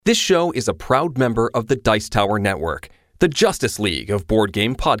This show is a proud member of the Dice Tower Network, the Justice League of board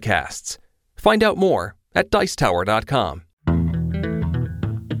game podcasts. Find out more at Dicetower.com.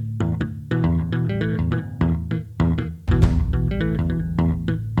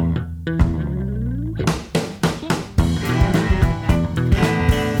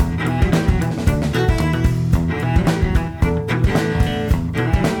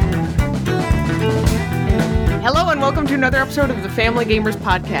 Welcome to another episode of the Family Gamers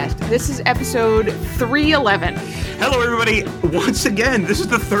Podcast. This is episode 311. Hello, everybody. Once again, this is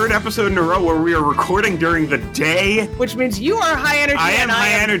the third episode in a row where we are recording during the day. Which means you are high energy. I am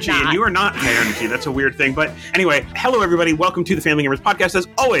high energy, and you are not high energy. That's a weird thing. But anyway, hello, everybody. Welcome to the Family Gamers Podcast. As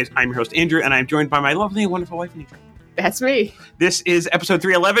always, I'm your host, Andrew, and I'm joined by my lovely and wonderful wife, Anitra. That's me. This is episode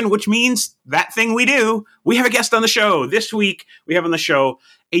 311, which means that thing we do. We have a guest on the show. This week, we have on the show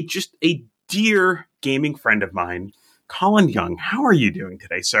a dear gaming friend of mine, Colin Young. How are you doing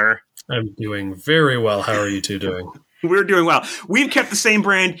today, sir? I'm doing very well. How are you two doing? We're doing well. We've kept the same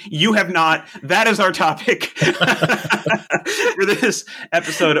brand. You have not. That is our topic for this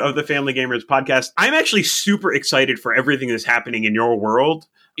episode of the Family Gamers Podcast. I'm actually super excited for everything that's happening in your world,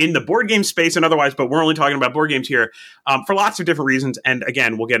 in the board game space and otherwise, but we're only talking about board games here for lots of different reasons. And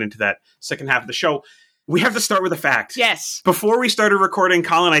again, we'll get into that second half of the show. We have to start with a fact. Yes. Before we started recording,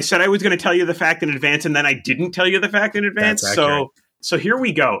 Colin, I said I was going to tell you the fact in advance, and then I didn't tell you the fact in advance. So here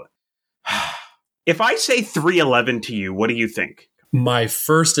we go. If I say 311 to you, what do you think? My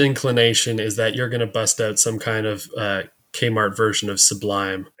first inclination is that you're going to bust out some kind of Kmart version of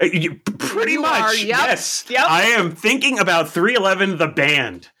Sublime. Pretty much, yep. Yes. Yep. I am thinking about 311, the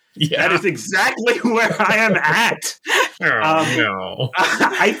band. Yeah. That is exactly where I am at. No.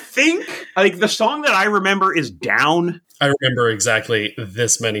 I think the song that I remember is Down. I remember exactly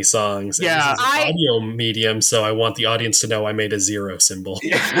this many songs. Yeah. This is an audio medium, so I want the audience to know I made a zero symbol.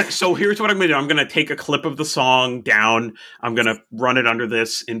 Yeah. So here's what I'm going to do. I'm going to take a clip of the song Down. I'm going to run it under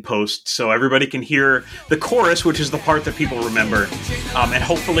this in post so everybody can hear the chorus, which is the part that people remember. And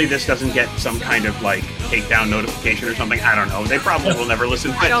hopefully this doesn't get some kind of takedown notification or something. I don't know. They probably will never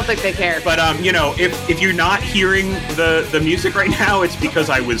listen. I don't think they care. But if you're not hearing the music right now, it's because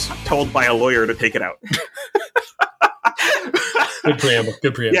I was told by a lawyer to take it out. Good preamble.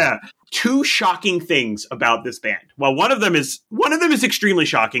 Yeah. Two shocking things about this band. Well, one of them is extremely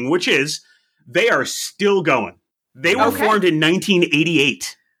shocking, which is they are still going. They were formed in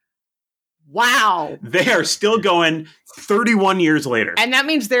 1988. Wow. They are still going 31 years later. And that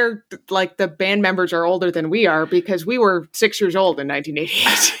means they're the band members are older than we are because we were 6 years old in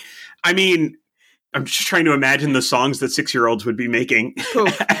 1988. I mean, I'm just trying to imagine the songs that 6-year-olds would be making. Poop.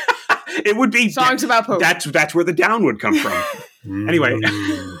 It would be songs about poop. That's where the Down would come from. Anyway.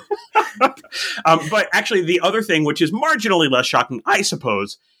 But actually, the other thing, which is marginally less shocking, I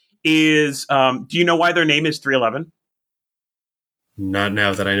suppose, is do you know why their name is 311? Not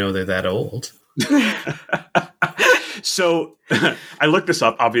now that I know they're that old. So I looked this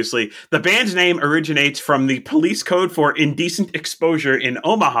up, obviously. The band's name originates from the police code for indecent exposure in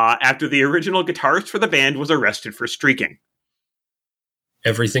Omaha after the original guitarist for the band was arrested for streaking.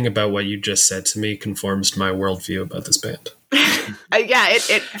 Everything about what you just said to me conforms to my worldview about this band. Yeah,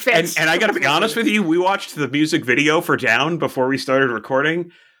 it fits. And I got to be honest with you, we watched the music video for Down before we started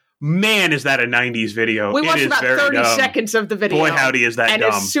recording. Man, is that a 90s video. We watched about 30 seconds of the video. Boy, howdy, is that dumb. And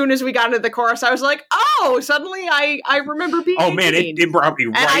as soon as we got into the chorus, I was like, oh, suddenly I remember being 18. Man, it brought me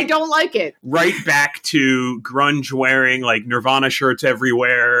right... And I don't like it. Right back to grunge wearing, Nirvana shirts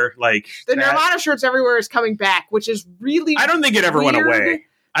everywhere. Nirvana shirts everywhere is coming back, which is really I don't think it ever went away.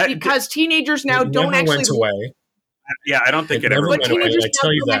 Because teenagers now don't actually... went away. Yeah, I don't think it ever went away. Teenagers I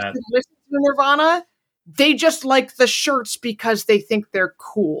tell you that. Listen to Nirvana, they just like the shirts because they think they're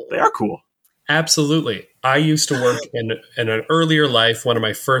cool. They are cool. Absolutely. I used to work in an earlier life. One of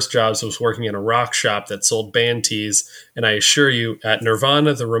my first jobs was working in a rock shop that sold band tees. And I assure you, at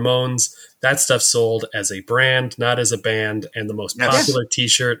Nirvana, the Ramones, that stuff sold as a brand, not as a band. And the most popular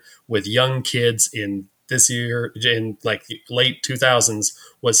T-shirt with young kids in this year, in late 2000s,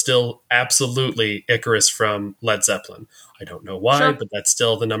 was still absolutely Icarus from Led Zeppelin. I don't know why, but that's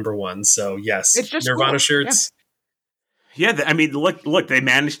still the number one. So yes, it's just Nirvana cool. shirts. Yeah, I mean, look, they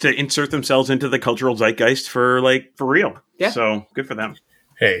managed to insert themselves into the cultural zeitgeist for real. Yeah. So good for them.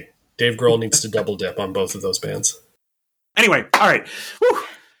 Hey, Dave Grohl needs to double dip on both of those bands. Anyway, all right.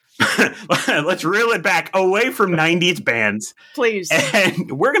 Let's reel it back away from 90s bands. Please. And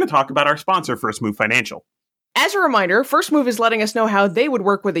we're going to talk about our sponsor, First Move Financial. As a reminder, First Move is letting us know how they would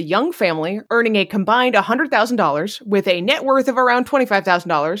work with a young family earning a combined $100,000 with a net worth of around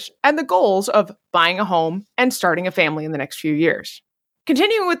 $25,000 and the goals of buying a home and starting a family in the next few years.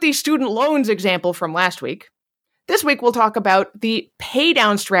 Continuing with the student loans example from last week, this week we'll talk about the pay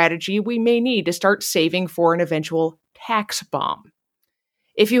down strategy we may need to start saving for an eventual tax bomb.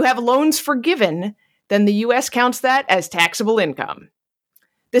 If you have loans forgiven, then the US counts that as taxable income.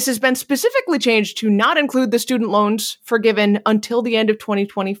 This has been specifically changed to not include the student loans forgiven until the end of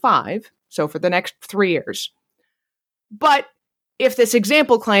 2025, so for the next 3 years. But if this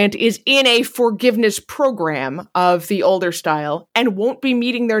example client is in a forgiveness program of the older style and won't be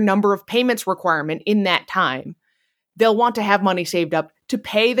meeting their number of payments requirement in that time, they'll want to have money saved up to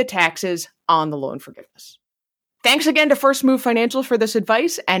pay the taxes on the loan forgiveness. Thanks again to First Move Financial for this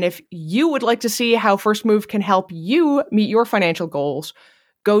advice, and if you would like to see how First Move can help you meet your financial goals,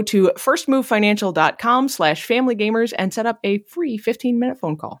 go to firstmovefinancial.com/familygamers and set up a free 15-minute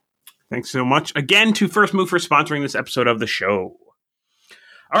phone call. Thanks so much again to First Move for sponsoring this episode of the show.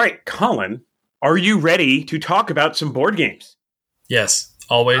 All right, Colin, are you ready to talk about some board games? Yes,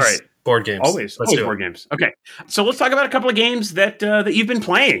 always. All right. Board games. Always board games. Okay, so let's talk about a couple of games that you've been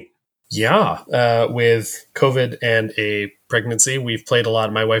playing. Yeah, with COVID and a pregnancy, we've played a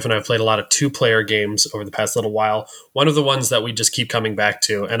lot. My wife and I have played a lot of 2-player games over the past little while. One of the ones that we just keep coming back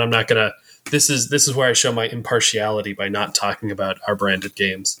to, and I'm not gonna. This is where I show my impartiality by not talking about our branded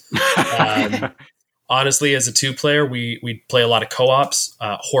games. Honestly, as a 2-player, we play a lot of co-ops.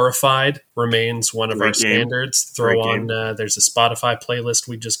 Horrified remains one of our standards. Throw on. There's a Spotify playlist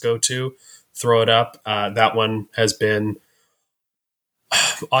we just go to. Throw it up. That one has been.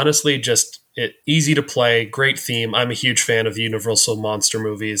 Honestly, just easy to play, great theme. I'm a huge fan of the Universal monster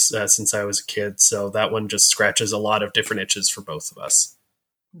movies since I was a kid, so that one just scratches a lot of different itches for both of us.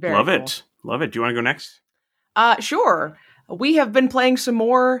 Love it. Do you want to go next? Sure. We have been playing some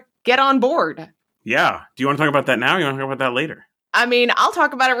more Get On Board. Yeah. Do you want to talk about that now, or you want to talk about that later? I mean, I'll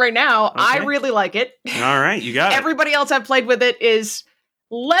talk about it right now. Okay. I really like it. All right, you got it. Everybody else I've played with it is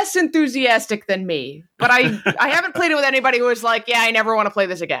less enthusiastic than me, but I haven't played it with anybody who was like, yeah, I never want to play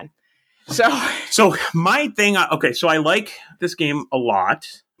this again. So my thing, so I like this game a lot.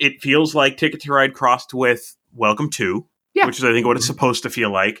 It feels like Ticket to Ride crossed with Welcome to, which is I think what it's supposed to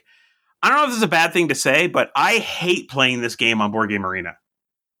feel like. I don't know if this is a bad thing to say, but I hate playing this game on Board Game Arena.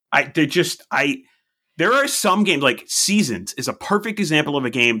 There are some games, like Seasons is a perfect example of a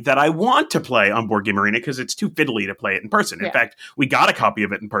game that I want to play on Board Game Arena because it's too fiddly to play it in person. In fact, we got a copy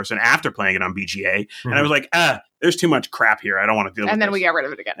of it in person after playing it on BGA, and I was like, there's too much crap here. I don't want to deal with it. And then we got rid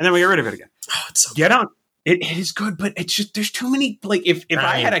of it again. Oh, it's so Get On. It is good, but it's just, there's too many, like, if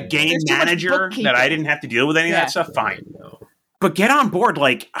I had a game manager that I didn't have to deal with any of that stuff, fine. But Get On Board,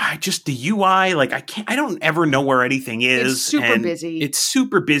 like, the UI, like, I don't ever know where anything is. It's super busy. It's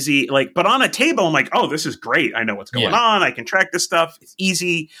super busy. Like, but on a table, I'm like, oh, this is great. I know what's going on. I can track this stuff. It's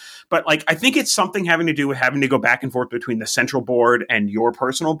easy. But, like, I think it's something having to do with having to go back and forth between the central board and your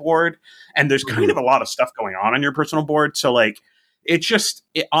personal board. And there's kind of a lot of stuff going on your personal board. So, like, it's just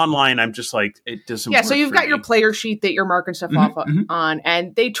online. I'm just like, it doesn't. Yeah. So you've got your player sheet that you're marking stuff off on,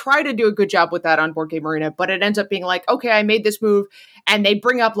 and they try to do a good job with that on Board Game Arena, but it ends up being like, okay, I made this move, and they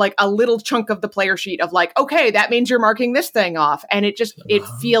bring up like a little chunk of the player sheet of like, okay, that means you're marking this thing off, and it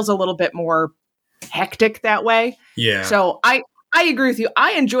feels a little bit more hectic that way. Yeah. So I agree with you.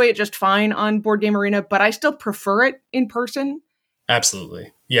 I enjoy it just fine on Board Game Arena, but I still prefer it in person.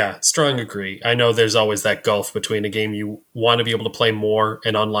 Absolutely. Yeah, strong agree. I know there's always that gulf between a game you want to be able to play more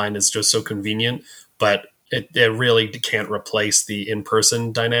and online is just so convenient, but it really can't replace the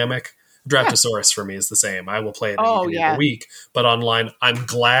in-person dynamic. Draftosaurus for me is the same. I will play it a week, but online, I'm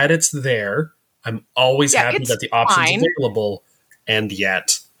glad it's there. I'm always happy that the option's available, and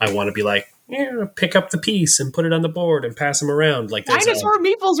yet I want to be like, pick up the piece and put it on the board and pass them around. Like dinosaur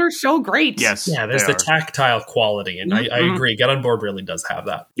meeples are so great. Yes, yeah. There's the tactile quality, and I agree. Get On Board really does have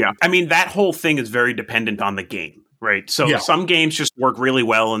that. Yeah, I mean that whole thing is very dependent on the game, right? So some games just work really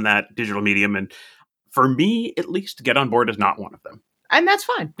well in that digital medium, and for me, at least, Get On Board is not one of them, and that's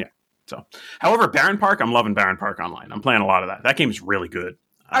fine. Yeah. So, however, Baron Park, I'm loving Baron Park Online. I'm playing a lot of that. That game is really good.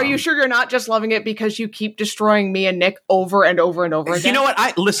 Are you sure you're not just loving it because you keep destroying me and Nick over and over and over again? You know what?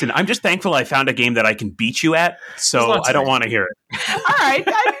 I'm just thankful I found a game that I can beat you at, so I don't want to hear it. All right.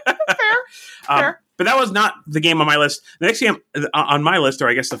 Fair. But that was not the game on my list. The next game on my list, or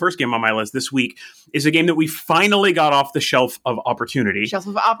I guess the first game on my list this week, is a game that we finally got off the shelf of opportunity. Shelf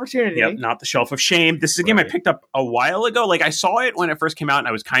of opportunity. Yep, not the shelf of shame. This is a game I picked up a while ago. Like, I saw it when it first came out, and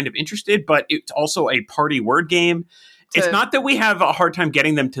I was kind of interested, but it's also a party word game. It's not that we have a hard time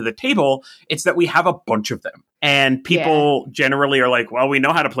getting them to the table. It's that we have a bunch of them. And people generally are like, well, we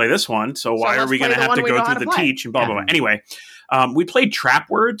know how to play this one, so why are we going to have to go through the teach and blah, blah, blah. Anyway, we played Trap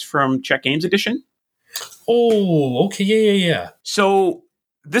Words from Czech Games Edition. Oh, okay. Yeah. So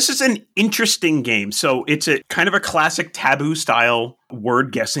this is an interesting game. So it's a kind of a classic Taboo style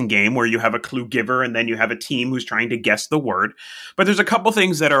word guessing game where you have a clue giver and then you have a team who's trying to guess the word. But there's a couple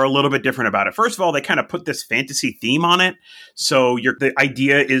things that are a little bit different about it. First of all, they kind of put this fantasy theme on it. So the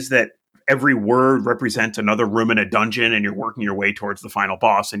idea is that every word represents another room in a dungeon and you're working your way towards the final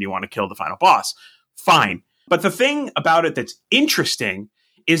boss and you want to kill the final boss. Fine. But the thing about it that's interesting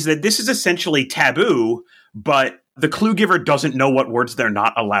is that this is essentially Taboo, but the clue giver doesn't know what words they're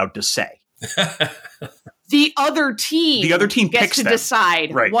not allowed to say. The other team gets picks to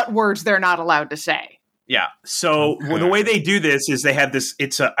decide what words they're not allowed to say. Yeah. So the way they do this is they have this,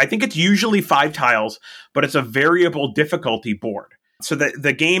 I think it's usually 5 tiles, but it's a variable difficulty board. So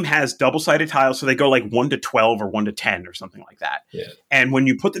the game has double-sided tiles, so they go like 1 to 12 or 1 to 10 or something like that. Yeah. And when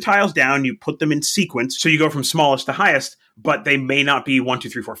you put the tiles down, you put them in sequence. So you go from smallest to highest, but they may not be 1, 2,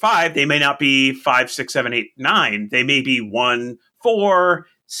 3, 4, 5. They may not be 5, 6, 7, 8, 9. They may be 1, 4,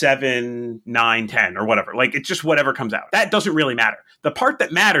 7, 9, 10 or whatever. Like it's just whatever comes out. That doesn't really matter. The part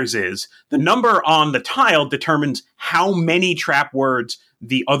that matters is the number on the tile determines how many trap words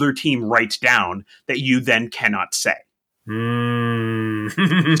the other team writes down that you then cannot say.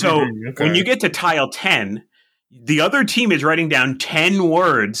 So when you get to tile 10, the other team is writing down 10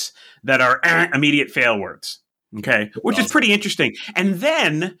 words that are immediate fail words. Okay. Which is pretty interesting. And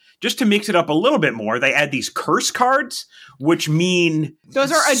then just to mix it up a little bit more, they add these curse cards, which mean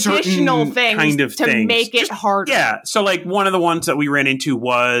those are additional things to make it harder. Yeah. So like one of the ones that we ran into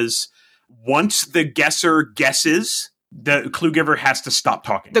was once the guesser guesses, the clue giver has to stop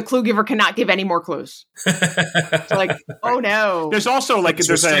talking. The clue giver cannot give any more clues. It's like, oh no. There's also like there's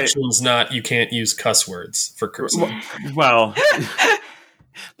restrictions, not you can't use cuss words for cursing. Well,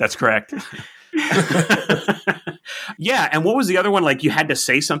 that's correct. Yeah, and what was the other one? Like you had to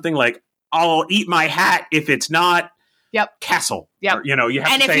say something like, "I'll eat my hat if it's not." Castle. Yep. Or, you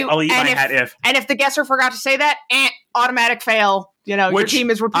have to say, "I'll eat my hat if." And if the guesser forgot to say that, automatic fail. Your team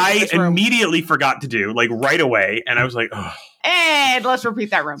is repeating this room. Immediately forgot to do, like right away, and I was like, "Oh." And let's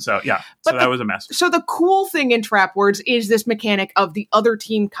repeat that room. So yeah, so that was a mess. So the cool thing in trap words is this mechanic of the other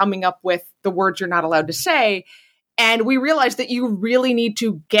team coming up with the words you're not allowed to say. And we realized that you really need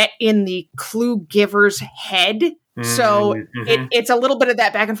to get in the clue giver's head. So it's a little bit of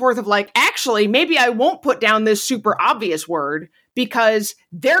that back and forth of like, actually, maybe I won't put down this super obvious word because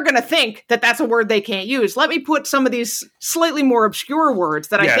they're going to think that that's a word they can't use. Let me put some of these slightly more obscure words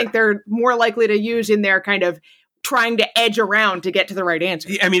that I think they're more likely to use in their kind of trying to edge around to get to the right answer.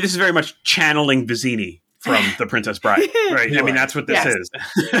 I mean, this is very much channeling Vizzini from The Princess Bride, right? I mean, that's what this is.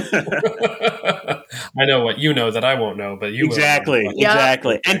 I know what you know that I won't know, but you exactly. will know.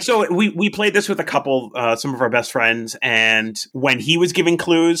 Exactly. And so we played this with a couple, some of our best friends, and when he was giving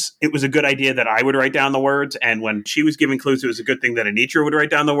clues, it was a good idea that I would write down the words, and when she was giving clues, it was a good thing that Anitra would write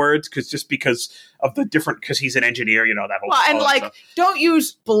down the words, because of the different, because he's an engineer, that whole. Well, and like, stuff. Don't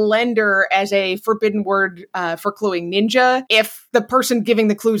use blender as a forbidden word for cluing ninja if the person giving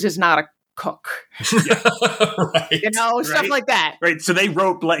the clues is not a cook. Right. Stuff like that. Right. So they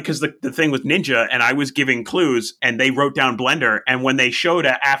wrote, because the thing was ninja, and I was giving clues, and they wrote down blender, and when they showed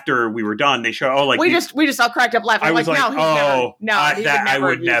after we were done, they showed, we just all cracked up laughing. I was I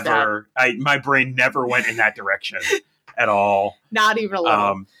would never. My brain never went in that direction at all. Not even a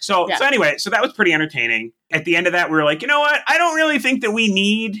little. So anyway, so that was pretty entertaining. At the end of that, we were like, you know what? I don't really think that we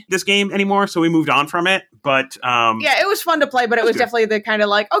need this game anymore, so we moved on from it. But it was fun to play, but it was definitely the kind of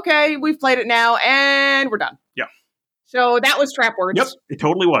like, okay, we've played it now, and we're done. Yeah. So that was Trap Words. Yep, it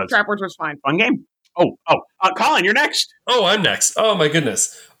totally was. Trap Words was fine. Fun game. Colin, you're next. Oh, I'm next. Oh, my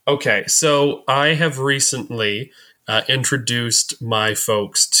goodness. Okay, so I have recently introduced my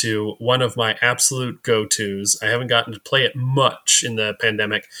folks to one of my absolute go-tos. I haven't gotten to play it much in the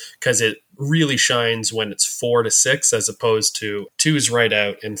pandemic because it really shines when it's 4 to 6 as opposed to 2 is right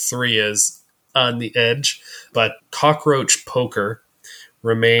out and 3 is on the edge. But Cockroach Poker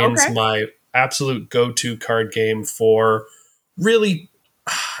remains my absolute go-to card game for really,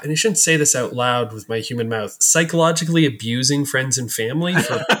 and I shouldn't say this out loud with my human mouth, psychologically abusing friends and family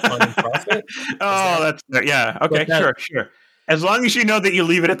for fun and profit. Okay, sure. As long as you know that you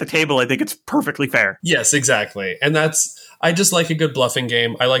leave it at the table, I think it's perfectly fair. Yes, exactly. And I just like a good bluffing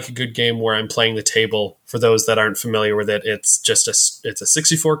game. I like a good game where I'm playing the table. For those that aren't familiar with it, it's a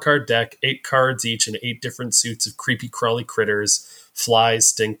 64 card deck, 8 cards each and 8 different suits of creepy crawly critters. flies,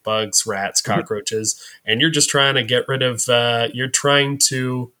 stink bugs, rats, cockroaches, and you're just trying to get rid of, you're trying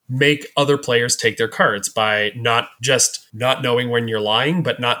to make other players take their cards by not just not knowing when you're lying,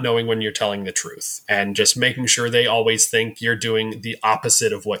 but not knowing when you're telling the truth, and just making sure they always think you're doing the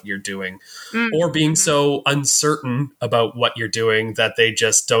opposite of what you're doing, or being so uncertain about what you're doing that they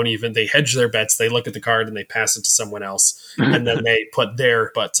just don't even, they hedge their bets, they look at the card and they pass it to someone else, and then they put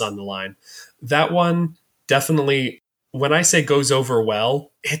their butts on the line. That one definitely, when I say goes over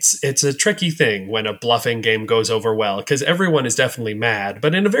well, it's a tricky thing when a bluffing game goes over well, because everyone is definitely mad,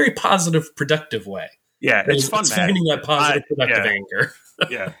 but in a very positive, productive way. Yeah, it's fun. It's finding that positive, productive anger.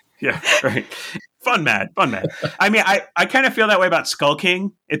 Yeah, right. Fun mad. I mean, I kind of feel that way about Skull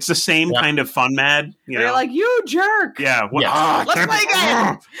King. It's the same kind of fun mad. You're like, you jerk. Yeah. Let's play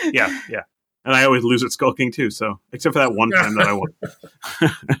again. Yeah. And I always lose at Skull King too. So except for that one time that I won.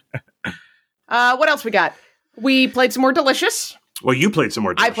 What else we got? We played some more Delicious. Well, you played some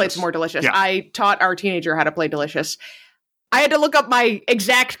more Delicious. I played some more Delicious. Yeah. I taught our teenager how to play Delicious. I had to look up my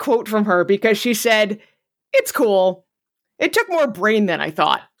exact quote from her because she said, "It's cool. It took more brain than I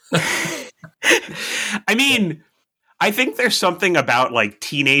thought." I mean, I think there's something about like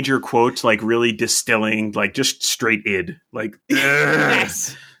teenager quotes, like really distilling, like just straight id, like,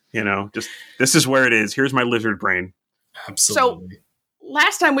 yes, just this is where it is. Here's my lizard brain. Absolutely. So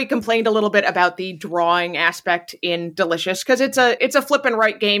last time we complained a little bit about the drawing aspect in Delicious because it's a flip and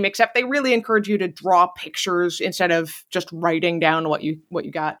write game, except they really encourage you to draw pictures instead of just writing down what you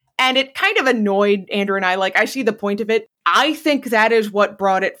got. And it kind of annoyed Andrew and I. Like, I see the point of it. I think that is what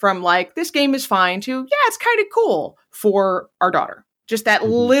brought it from like, this game is fine to, yeah, it's kind of cool for our daughter. Just that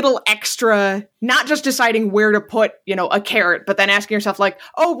little extra, not just deciding where to put, a carrot, but then asking yourself like,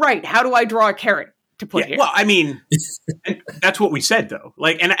 oh, right, how do I draw a carrot to put here? Well, I mean, that's what we said though.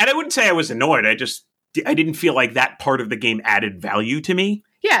 Like, and I wouldn't say I was annoyed. I didn't feel like that part of the game added value to me.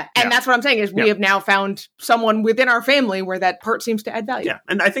 Yeah, and that's what I'm saying is we have now found someone within our family where that part seems to add value. Yeah,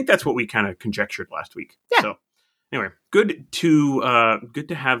 and I think that's what we kind of conjectured last week. Yeah. So anyway, good to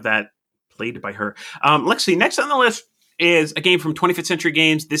have that played by her. Let's see. Next on the list is a game from 25th Century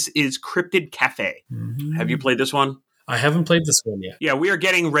Games. This is Cryptid Cafe. Mm-hmm. Have you played this one? I haven't played this one yet. Yeah, we are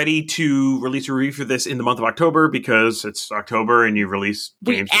getting ready to release a review for this in the month of October because it's October and you release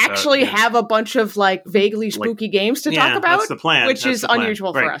games. We actually have a bunch of like vaguely spooky games to talk about. That's the plan. Which is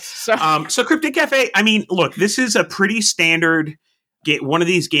unusual for us. So Cryptid Cafe, I mean, look, this is a pretty standard one of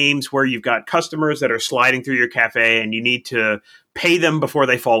these games where you've got customers that are sliding through your cafe and you need to pay them before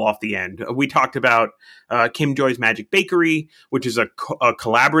they fall off the end. We talked about Kim Joy's Magic Bakery, which is a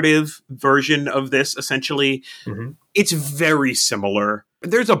collaborative version of this, essentially. Mm-hmm. It's very similar.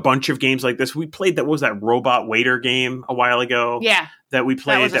 There's a bunch of games like this. We played that was that robot waiter game a while ago. Yeah. That we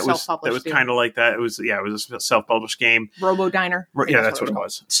played that was kind of like that. It was a self-published game. Robo Diner. Yeah, that's what it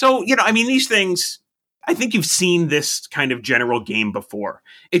was. So, I mean, these things, I think you've seen this kind of general game before.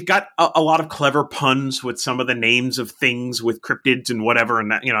 It got a lot of clever puns with some of the names of things with cryptids and whatever and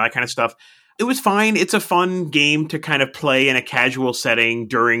that, that kind of stuff. It was fine. It's a fun game to kind of play in a casual setting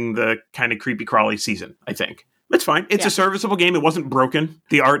during the kind of creepy crawly season, I think. It's fine. It's a serviceable game. It wasn't broken.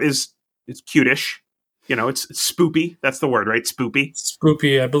 The art is cutish. It's spoopy. That's the word, right? Spoopy.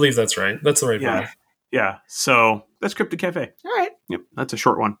 Spoopy. I believe that's right. That's the right word. Yeah. So that's Cryptid Cafe. All right. Yep. That's a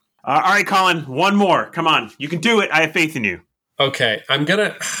short one. All right, Colin, one more. Come on. You can do it. I have faith in you. Okay. I'm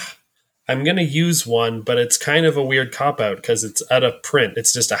gonna use one, but it's kind of a weird cop-out because it's out of print.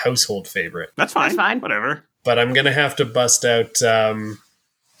 It's just a household favorite. That's fine. Whatever. But I'm gonna have to bust out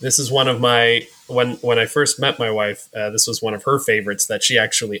this is one of my when I first met my wife, this was one of her favorites that she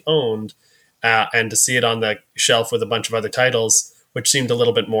actually owned. And to see it on the shelf with a bunch of other titles, which seemed a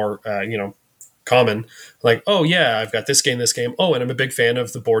little bit more common, like, oh yeah, I've got this game. Oh, and I'm a big fan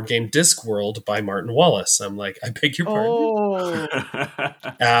of the board game Discworld by Martin Wallace. I'm like, I beg your pardon.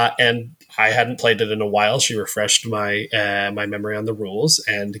 And I hadn't played it in a while. She refreshed my my memory on the rules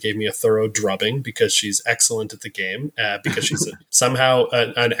and gave me a thorough drubbing because she's excellent at the game. Because she's somehow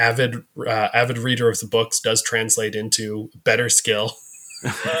an avid reader of the books does translate into better skill.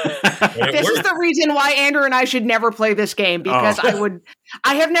 This is the reason why Andrew and I should never play this game because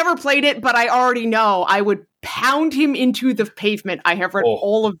I have never played it, but I already know I would pound him into the pavement. I have read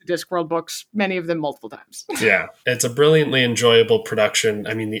all of the Discworld books, many of them multiple times. Yeah, it's a brilliantly enjoyable production.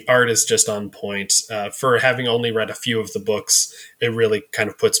 I mean, the art is just on point. For having only read a few of the books, it really kind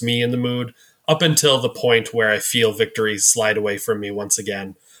of puts me in the mood up until the point where I feel victory slide away from me once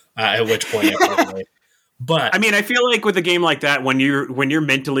again, at which point I can't wait. But I mean, I feel like with a game like that, when you're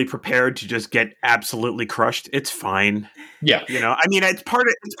mentally prepared to just get absolutely crushed, it's fine. Yeah, I mean, it's part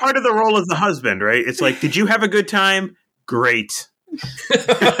of the role of the husband, right? It's like, did you have a good time? Great.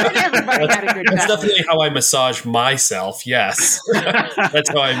 Everybody had a good That's time. definitely how I massage myself. Yes, that's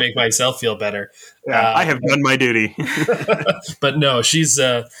how I make myself feel better. Yeah, I have done my duty. But no, she's.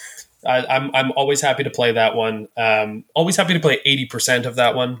 I'm always happy to play that one. Always happy to play 80% of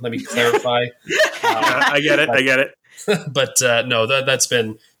that one. Let me clarify. I get it. But no, that's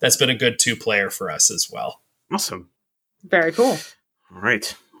been a good 2-player for us as well. Awesome. Very cool. All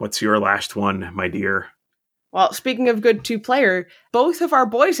right. What's your last one, my dear? Well, speaking of good 2-player, both of our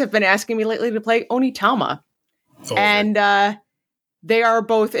boys have been asking me lately to play Onitama. And they are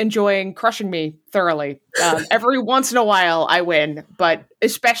both enjoying crushing me thoroughly. Every once in a while I win, but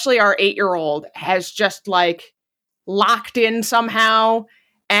especially our 8-year-old has just like locked in somehow.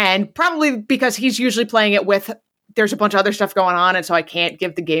 And probably because he's usually playing it with, there's a bunch of other stuff going on. And so I can't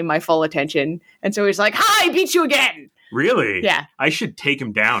give the game my full attention. And so he's like, hi, I beat you again. Really? Yeah. I should take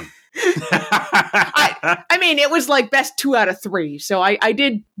him down. I mean, it was like best 2 out of 3, so I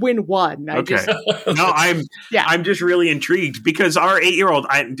did win 1. I'm just really intrigued because our 8-year-old.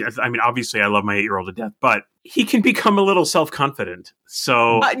 I mean, obviously, I love my 8-year-old to death, but he can become a little self-confident.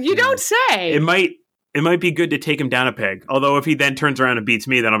 So you don't say. It might be good to take him down a peg. Although if he then turns around and beats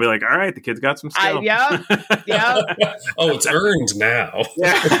me, then I'll be like, all right, the kid's got some skill. Yeah. Oh, it's earned now.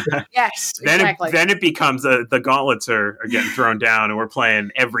 Yeah. Yes, exactly. Then it becomes the gauntlets are getting thrown down and we're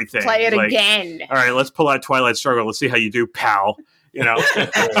playing everything. Play it again. All right, let's pull out Twilight Struggle. Let's see how you do, pal. You know?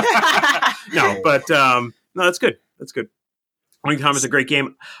 No, but no, that's good. That's good. Onitama is a great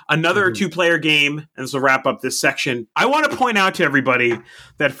game. Another 2-player game, and this will wrap up this section. I want to point out to everybody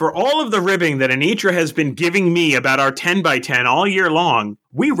that for all of the ribbing that Anitra has been giving me about our 10x10 all year long,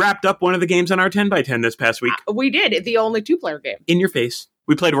 we wrapped up one of the games on our 10x10 this past week. We did. The only 2-player game. In your face.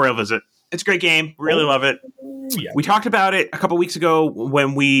 We played Royal Visit. It's a great game. Really love it. Yeah. We talked about it a couple weeks ago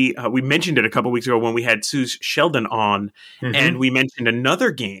when we mentioned it a couple weeks ago when we had Suze Sheldon on, and we mentioned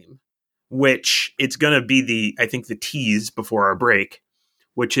another game, which it's going to be I think the tease before our break,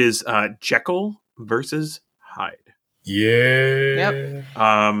 which is Jekyll versus Hyde. Yeah. Yep.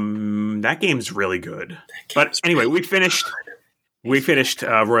 That game's really good. But anyway, we finished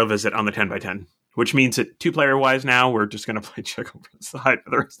Royal Visit on the 10x10. Which means that 2-player wise now, we're just going to play Jekyll versus Hyde for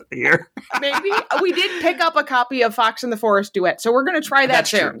the rest of the year. Maybe. We did pick up a copy of Fox and the Forest Duet, so we're going to try that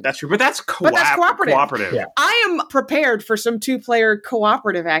soon. That's true. But that's cooperative. Yeah. I am prepared for some 2-player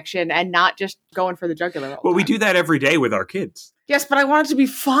cooperative action and not just going for the jugular. Well, we do that every day with our kids. Yes, but I want it to be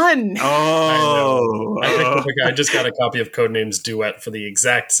fun. Oh. I just got a copy of Codenames Duet for the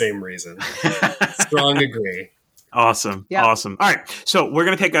exact same reason. Strong agree. Awesome. Yep. Awesome. All right. So we're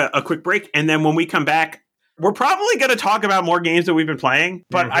going to take a quick break. And then when we come back, we're probably going to talk about more games that we've been playing.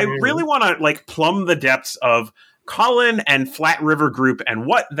 But I really want to plumb the depths of Colin and Flat River Group and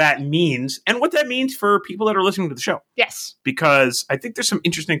what that means and what that means for people that are listening to the show. Yes. Because I think there's some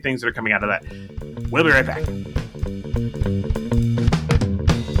interesting things that are coming out of that. We'll be right back.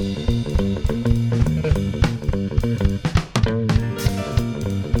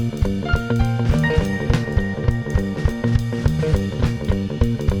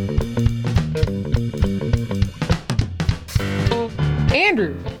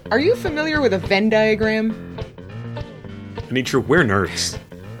 Andrew, are you familiar with a Venn diagram? Anitra, we're nerds.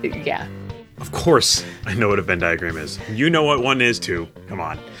 Yeah. Of course I know what a Venn diagram is. You know what one is too. Come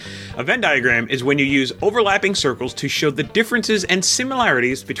on. A Venn diagram is when you use overlapping circles to show the differences and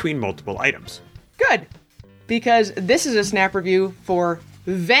similarities between multiple items. Good. Because this is a snap review for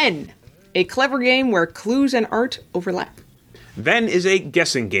Venn, a clever game where clues and art overlap. Venn is a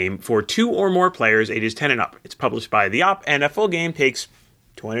guessing game for 2 or more players ages 10 and up. It's published by The Op, and a full game takes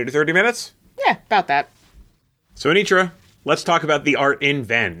 20 to 30 minutes. Yeah, about that. So, Anitra, let's talk about the art in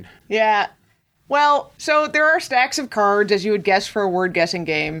Venn. Yeah. Well, so there are stacks of cards, as you would guess for a word guessing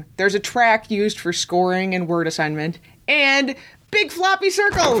game. There's a track used for scoring and word assignment. And big floppy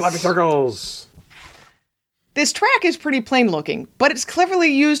circles! Floppy circles! This track is pretty plain looking, but it's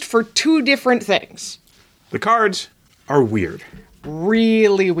cleverly used for 2 different things. The cards are weird.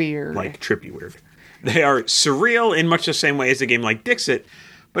 Really weird. Like trippy weird. They are surreal in much the same way as a game like Dixit,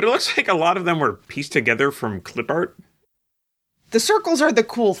 but it looks like a lot of them were pieced together from clip art. The circles are the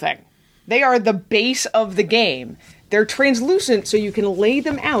cool thing. They are the base of the game. They're translucent so you can lay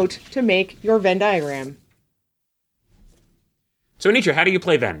them out to make your Venn diagram. So Anitra, how do you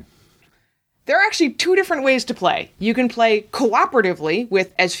play Venn? There are actually 2 different ways to play. You can play cooperatively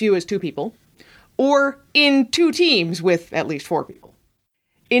with as few as 2 people, or in 2 teams with at least 4 people.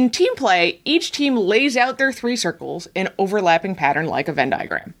 In team play, each team lays out their 3 circles in overlapping pattern like a Venn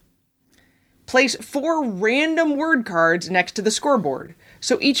diagram. Place 4 random word cards next to the scoreboard,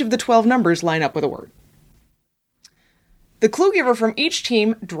 so each of the 12 numbers line up with a word. The clue giver from each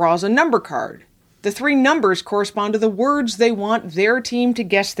team draws a number card. The 3 numbers correspond to the words they want their team to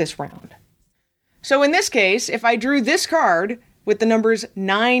guess this round. So in this case, if I drew this card with the numbers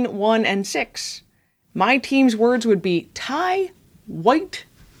 9, 1, and 6, my team's words would be tie, white,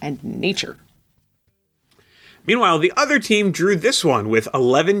 and nature. Meanwhile, the other team drew this one with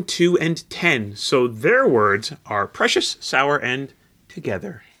 11, 2, and 10, so their words are precious, sour, and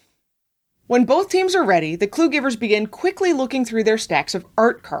together. When both teams are ready, the clue givers begin quickly looking through their stacks of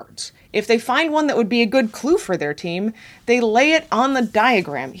art cards. If they find one that would be a good clue for their team, they lay it on the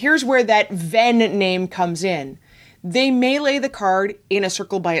diagram. Here's where that Venn name comes in. They may lay the card in a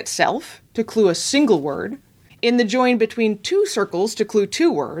circle by itself to clue a single word, in the join between 2 circles to clue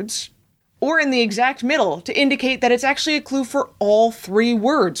 2 words, or in the exact middle to indicate that it's actually a clue for all 3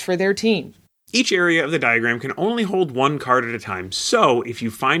 words for their team. Each area of the diagram can only hold 1 card at a time, so if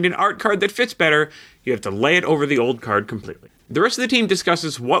you find an art card that fits better, you have to lay it over the old card completely. The rest of the team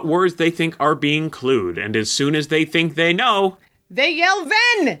discusses what words they think are being clued, and as soon as they think they know, they yell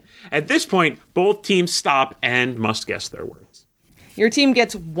Venn! At this point, both teams stop and must guess their words. Your team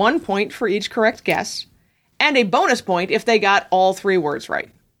gets 1 point for each correct guess, and a bonus point if they got all 3 words right.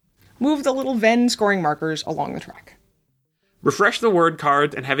 Move the little Venn scoring markers along the track. Refresh the word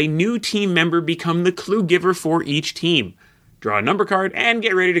cards and have a new team member become the clue giver for each team. Draw a number card and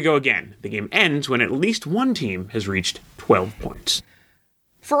get ready to go again. The game ends when at least one team has reached 12 points.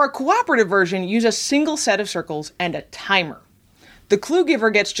 For a cooperative version, use a single set of circles and a timer. The clue giver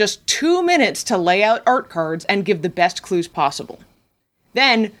gets just 2 minutes to lay out art cards and give the best clues possible.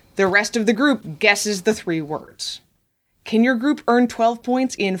 Then, the rest of the group guesses the 3 words. Can your group earn 12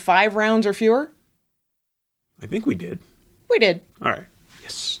 points in 5 rounds or fewer? I think we did. We did. All right.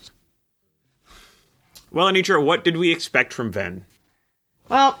 Yes. Well, Anitra, what did we expect from Venn?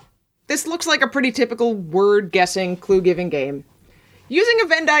 Well, this looks like a pretty typical word-guessing, clue-giving game. Using a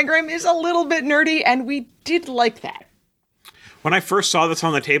Venn diagram is a little bit nerdy, and we did like that. When I first saw this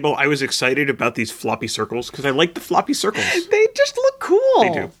on the table, I was excited about these floppy circles, because I like the floppy circles. They just look cool.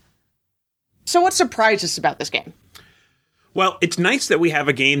 They do. So what surprised us about this game? Well, it's nice that we have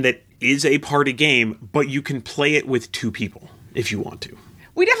a game that is a party game, but you can play it with 2 people if you want to.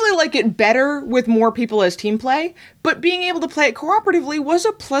 We definitely like it better with more people as team play, but being able to play it cooperatively was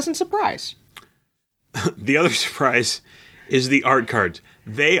a pleasant surprise. The other surprise is the art cards.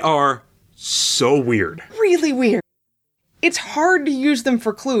 They are so weird. Really weird. It's hard to use them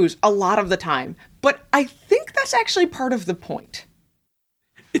for clues a lot of the time, but I think that's actually part of the point.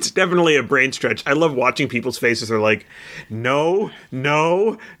 It's definitely a brain stretch. I love watching people's faces. They're like, no,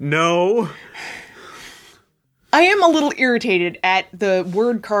 no, no. I am a little irritated at the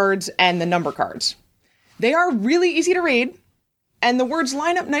word cards and the number cards. They are really easy to read, and the words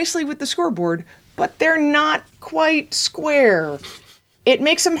line up nicely with the scoreboard, but they're not quite square. It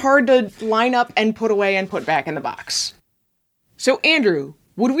makes them hard to line up and put away and put back in the box. So, Andrew,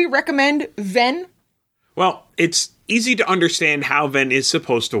 would we recommend Venn? Well, it's easy to understand how Venn is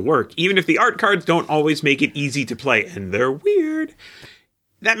supposed to work, even if the art cards don't always make it easy to play, and they're weird.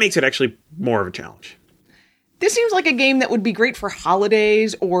 That makes it actually more of a challenge. This seems like a game that would be great for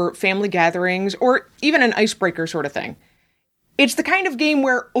holidays or family gatherings or even an icebreaker sort of thing. It's the kind of game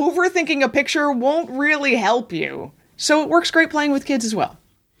where overthinking a picture won't really help you, so it works great playing with kids as well.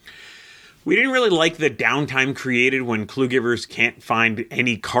 We didn't really like the downtime created when clue givers can't find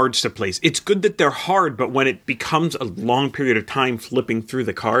any cards to place. It's good that they're hard, but when it becomes a long period of time flipping through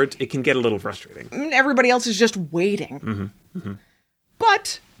the cards, it can get a little frustrating. Everybody else is just waiting. Mm-hmm. Mm-hmm.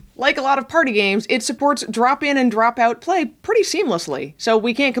 But, like a lot of party games, it supports drop-in and drop-out play pretty seamlessly, so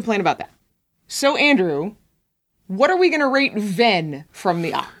we can't complain about that. So, Andrew, what are we going to rate Venn from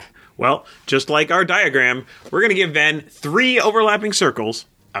the op? Well, just like our diagram, we're going to give Venn 3 overlapping circles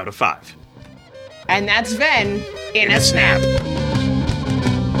out of 5. And that's Venn in a snap.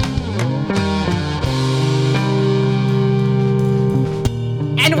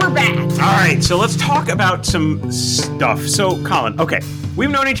 And we're back. All right, so let's talk about some stuff. So, Colin, okay, we've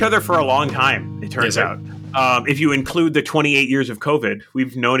known each other for a long time, it turns out. If you include the 28 years of COVID,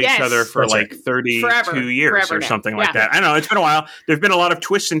 we've known each other for like 32 years or something like that. I don't know, it's been a while. There's been a lot of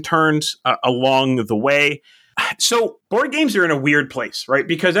twists and turns along the way. So board games are in a weird place, right?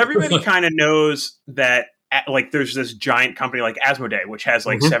 Because everybody kind of knows that like there's this giant company like Asmodee, which has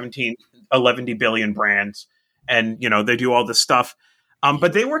like 11 billion brands. And, you know, they do all this stuff.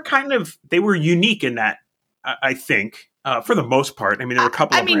 But they were unique in that, I think, for the most part. I mean, there were a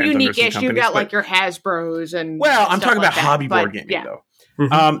couple of brands. Unique-ish. You've got like your Hasbros and well, I'm talking about like hobby board gaming, though.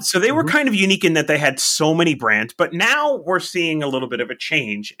 So they were kind of unique in that they had so many brands, but now we're seeing a little bit of a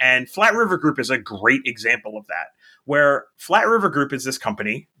change, and Flat River Group is a great example of that. where Flat River Group is this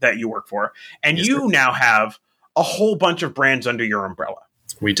company that you work for, and Yes, you sir. now have a whole bunch of brands under your umbrella.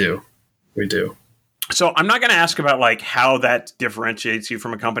 We do. So I'm not going to ask about like how that differentiates you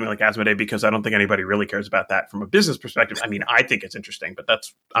from a company like Asmodee, because I don't think anybody really cares about that from a business perspective. I mean, I think it's interesting, but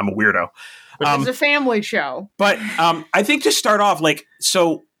I'm a weirdo. It's a family show. But I think to start off,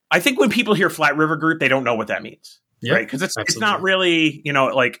 so I think when people hear Flat River Group, they don't know what that means. Yep, right? Because it's not really,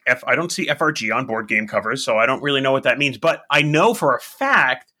 I don't see FRG on board game covers, so I don't really know what that means. But I know for a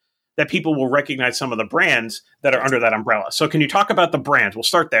fact that people will recognize some of the brands that are under that umbrella. So can you talk about the brands? We'll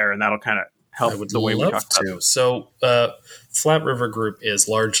start there, and that'll kind of help with the way we talk about it. So Flat River Group is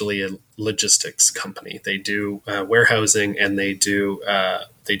largely a logistics company. They do warehousing, and they do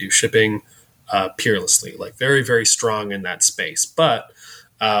shipping peerlessly, like very, very strong in that space. But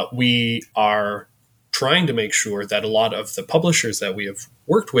we are trying to make sure that a lot of the publishers that we have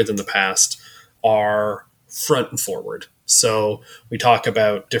worked with in the past are front and forward. So we talk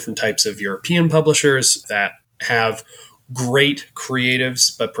about different types of European publishers that have great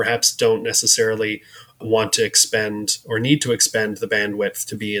creatives, but perhaps don't necessarily want to expend or need to expend the bandwidth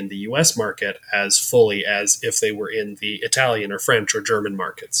to be in the US market as fully as if they were in the Italian or French or German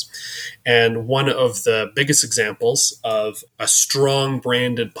markets. And one of the biggest examples of a strong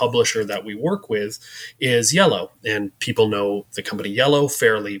branded publisher that we work with is Yellow. And people know the company Yellow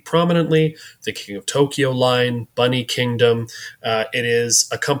fairly prominently, the King of Tokyo line, Bunny Kingdom. It is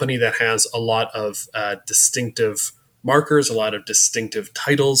a company that has a lot of distinctive markers, a lot of distinctive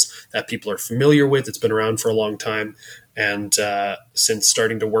titles that people are familiar with. It's been around for a long time. And since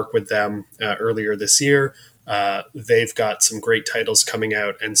starting to work with them earlier this year, they've got some great titles coming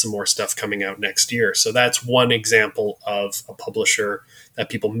out and some more stuff coming out next year. So that's one example of a publisher that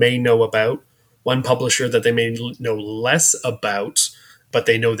people may know about. One publisher that they may know less about, but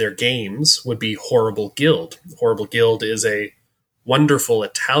they know their games, would be Horrible Guild. Horrible Guild is a wonderful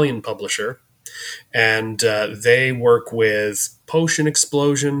Italian publisher, and they work with Potion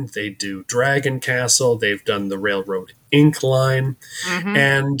Explosion. They do Dragon Castle. They've done the Railroad Ink line. Mm-hmm.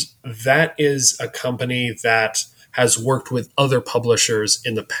 And that is a company that has worked with other publishers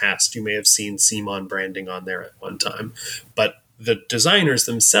in the past. You may have seen Simon branding on there at one time. But the designers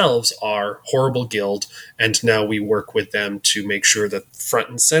themselves are Horrible Guild, and now we work with them to make sure that front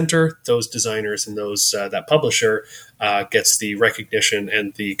and center, those designers and those that publisher gets the recognition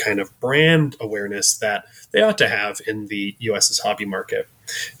and the kind of brand awareness that they ought to have in the US's hobby market.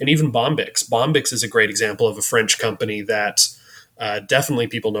 And even Bombix. Bombix is a great example of a French company that definitely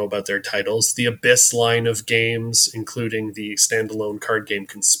people know about their titles. The Abyss line of games, including the standalone card game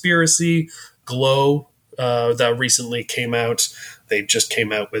Conspiracy, Glow, that recently came out. They just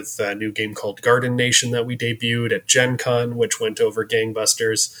came out with a new game called Garden Nation that we debuted at Gen Con, which went over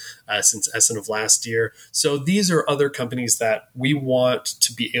gangbusters since Essen of last year. So these are other companies that we want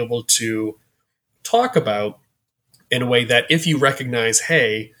to be able to talk about in a way that if you recognize,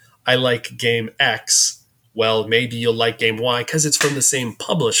 hey, I like game X, well, maybe you'll like game Y because it's from the same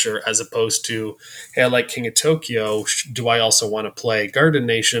publisher, as opposed to, hey, I like King of Tokyo. Do I also want to play Garden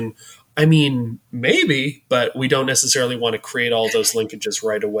Nation? I mean, maybe, but we don't necessarily want to create all those linkages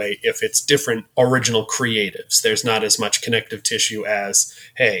right away if it's different original creatives. There's not as much connective tissue as,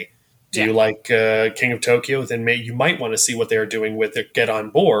 hey, do you like King of Tokyo? Then you might want to see what they're doing with it, Get On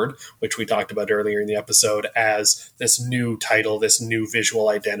Board, which we talked about earlier in the episode, as this new title, this new visual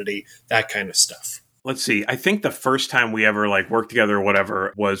identity, that kind of stuff. Let's see. I think the first time we ever worked together or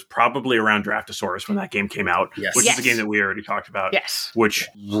whatever was probably around Draftosaurus when that game came out, which is the game that we already talked about, which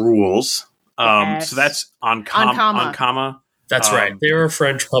rules. So that's on Comma. That's right. They're a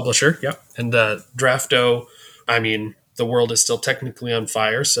French publisher. Yep. And Drafto, I mean, the world is still technically on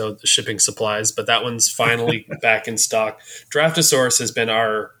fire, so the shipping supplies, but that one's finally back in stock. Draftosaurus has been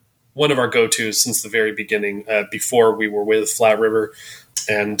one of our go-tos since the very beginning, before we were with Flat River.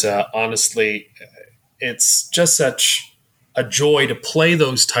 And honestly, it's just such a joy to play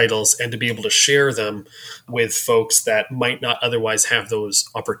those titles and to be able to share them with folks that might not otherwise have those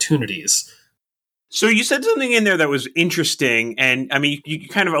opportunities. So you said something in there that was interesting. And I mean, you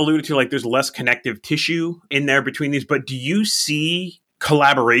kind of alluded to there's less connective tissue in there between these, but do you see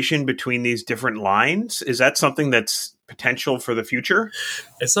collaboration between these different lines? Is that something that's potential for the future?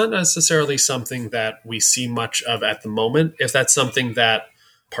 It's not necessarily something that we see much of at the moment. If that's something that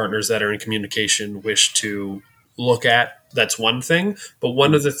partners that are in communication wish to look at, that's one thing. But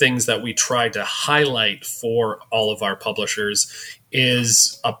one of the things that we try to highlight for all of our publishers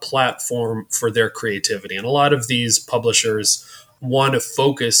is a platform for their creativity. And a lot of these publishers want to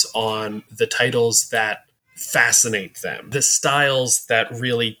focus on the titles that fascinate them, the styles that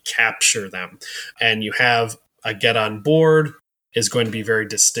really capture them. And you have a Get On Board is going to be very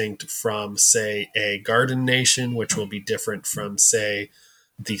distinct from, say, a Garden Nation, which will be different from, say,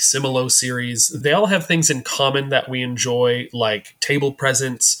 the Similo series. They all have things in common that we enjoy, like table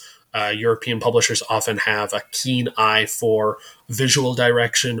presence. European publishers often have a keen eye for visual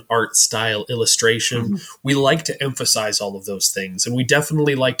direction, art style, illustration. Mm-hmm. We like to emphasize all of those things, and we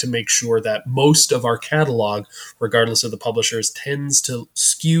definitely like to make sure that most of our catalog, regardless of the publishers, tends to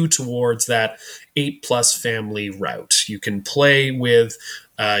skew towards that 8+ family route. You can play with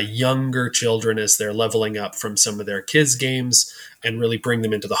younger children as they're leveling up from some of their kids' games and really bring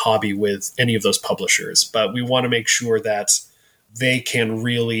them into the hobby with any of those publishers. But we want to make sure that they can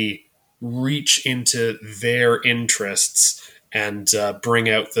really reach into their interests and bring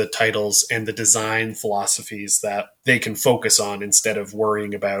out the titles and the design philosophies that they can focus on instead of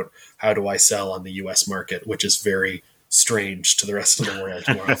worrying about how do I sell on the US market, which is very strange to the rest of the world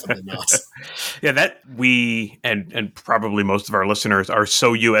more often than not. Yeah, that we and probably most of our listeners are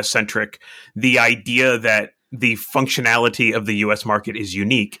so US centric. The idea that the functionality of the US market is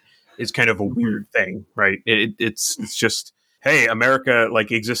unique is kind of a weird thing, right? It's just, hey, America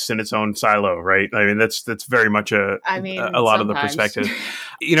like exists in its own silo, right? I mean, that's very much a lot of the perspective.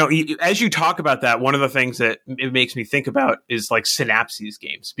 You know, as you talk about that, one of the things that it makes me think about is like Synapses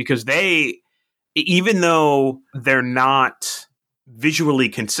games, because they, even though they're not visually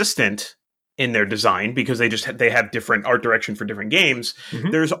consistent in their design, because they have different art direction for different games, mm-hmm.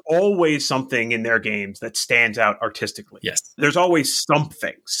 there's always something in their games that stands out artistically. Yes. There's always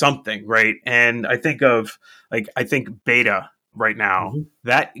something, right? And I think Beta right now, mm-hmm.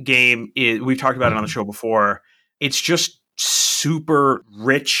 that game we've talked about it on the show before. It's just super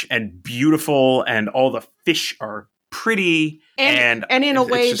rich and beautiful, and all the fish are pretty and in a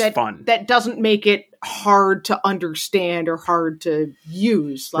way that doesn't make it hard to understand or hard to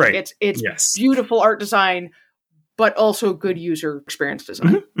use. Like right. it's yes. beautiful art design, but also good user experience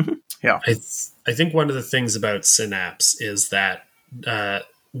design. Mm-hmm. Mm-hmm. Yeah. I think one of the things about Synapse is that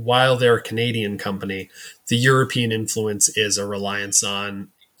while they're a Canadian company, the European influence is a reliance on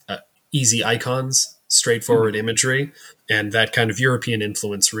easy icons, straightforward mm-hmm. imagery, and that kind of European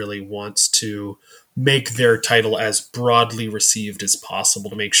influence really wants to make their title as broadly received as possible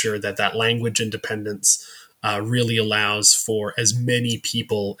to make sure that that language independence really allows for as many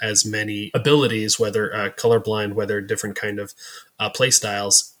people, as many abilities, whether colorblind, whether different kind of play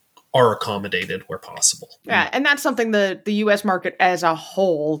styles, are accommodated where possible. Yeah, and that's something the U.S. market as a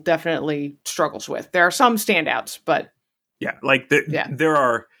whole definitely struggles with. There are some standouts, but... Yeah, like there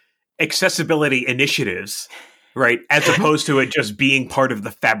are accessibility initiatives, right, as opposed to it just being part of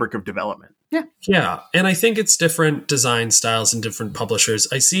the fabric of development. Yeah, and I think it's different design styles and different publishers.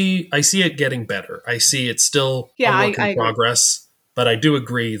 I see it getting better. I see it's still a work in progress, but I do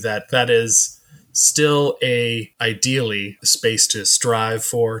agree that is still ideally a space to strive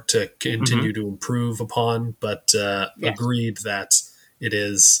for, to continue mm-hmm. to improve upon, but agreed that it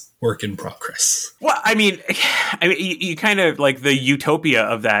is work in progress. Well, I mean, you kind of like the utopia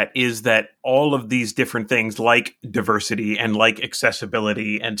of that is that all of these different things like diversity and like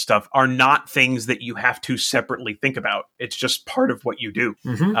accessibility and stuff are not things that you have to separately think about. It's just part of what you do.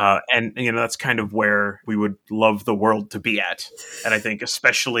 Mm-hmm. And, you know, that's kind of where we would love the world to be at. And I think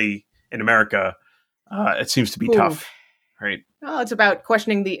especially in America, it seems to be tough, right? Well, it's about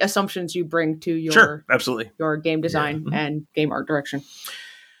questioning the assumptions you bring to your absolutely. Your game design mm-hmm. and game art direction.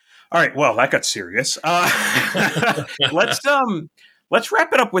 All right, well, that got serious. Let's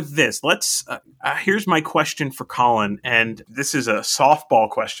wrap it up with this. Here's my question for Colin, and this is a softball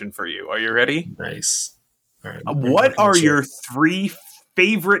question for you. Are you ready? Nice. All right. What are your 3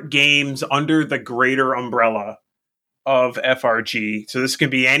 favorite games under the greater umbrella of FRG? So this can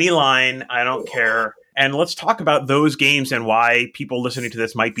be any line. I don't care. And let's talk about those games and why people listening to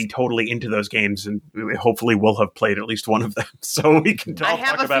this might be totally into those games, and hopefully we'll have played at least one of them, so we can talk about it. I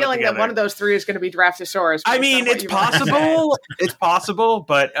have a feeling that one of those 3 is going to be Draftosaurus. I mean, it's possible. It's possible,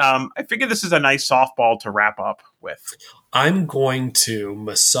 but I figure this is a nice softball to wrap up with. I'm going to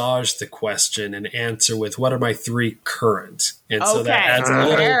massage the question and answer with what are my 3 current. And so that adds a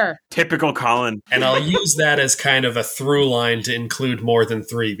little... Typical Colin. And I'll use that as kind of a through line to include more than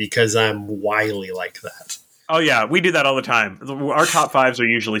 3 because I'm wily like that. Oh, yeah. We do that all the time. Our top 5s are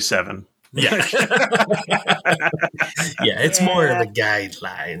usually 7. Yeah. It's more of a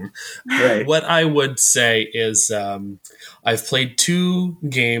guideline. Right. What I would say is I've played 2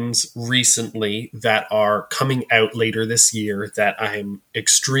 games recently that are coming out later this year that I'm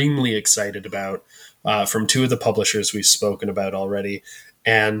extremely excited about from 2 of the publishers we've spoken about already.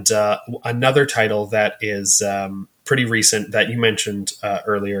 And another title that is pretty recent that you mentioned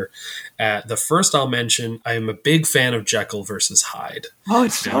earlier. The first I'll mention, I am a big fan of Jekyll versus Hyde. Oh,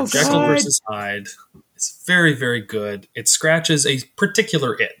 it's so good. Jekyll versus Hyde. It's very, very good. It scratches a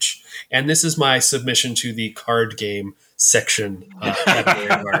particular itch. And this is my submission to the card game section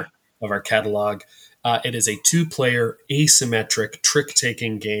category of our catalog. It is a 2-player asymmetric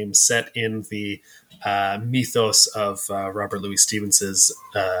trick-taking game set in the mythos of Robert Louis Stevens's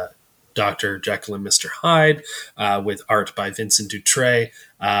Dr. Jekyll and Mr. Hyde, with art by Vincent Dutray,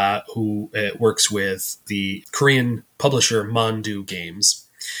 who works with the Korean publisher Mandu Games.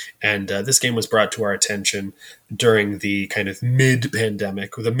 And this game was brought to our attention during the kind of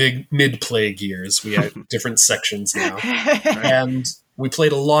mid-pandemic, or the mid-plague years. We have different sections now. And we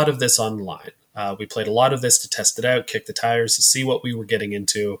played a lot of this online. We played a lot of this to test it out, kick the tires, to see what we were getting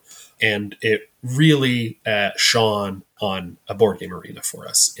into. And it really shone on a board game arena for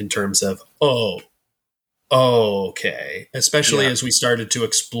us in terms of, okay. Especially as we started to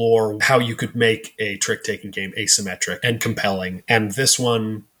explore how you could make a trick-taking game asymmetric and compelling. And this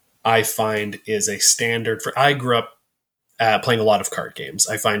one, I find, is a standard for... I grew up playing a lot of card games.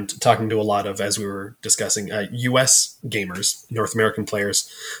 I find talking to a lot of, as we were discussing, U.S. gamers, North American players,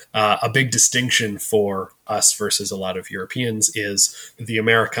 a big distinction for us versus a lot of Europeans is the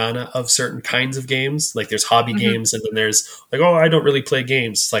Americana of certain kinds of games. Like there's hobby games, and then there's like, I don't really play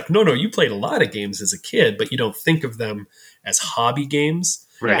games. It's like, no, you played a lot of games as a kid, but you don't think of them as hobby games.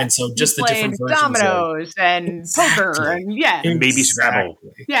 Right. And so just the different versions dominoes and poker and and maybe Scrabble.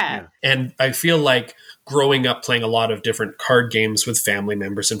 Yeah. And I feel like growing up playing a lot of different card games with family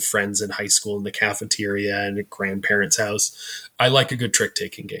members and friends in high school in the cafeteria and at grandparents' house, I like a good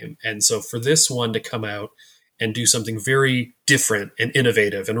trick-taking game. And so for this one to come out and do something very different and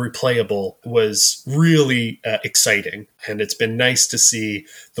innovative and replayable was really exciting. And it's been nice to see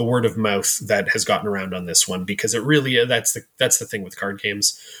the word of mouth that has gotten around on this one, because it really, that's the thing with card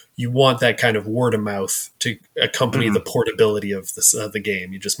games. You want that kind of word of mouth to accompany the portability of this, the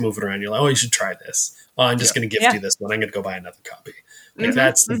game. You just move it around. You're like, you should try this. I'm just going to gift you this one. I'm going to go buy another copy. Like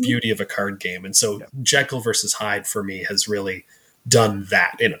that's the beauty of a card game. And so Jekyll versus Hyde for me has really done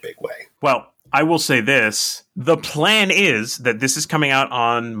that in a big way. Well, I will say this. The plan is that this is coming out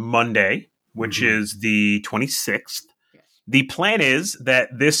on Monday, which is the 26th. Yes. The plan is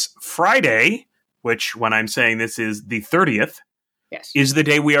that this Friday, which when I'm saying this is the 30th, is the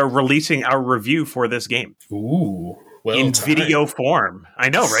day we are releasing our review for this game. Ooh. Well in timed. Video form. I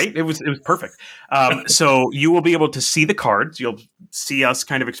know, right? It was perfect. So you will be able to see the cards. You'll see us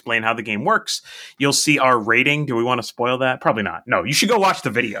kind of explain how the game works. You'll see our rating. Do we want to spoil that? Probably not. No, you should go watch the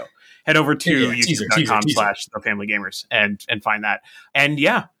video. Head over to youtube.com/thefamilygamers and find that. And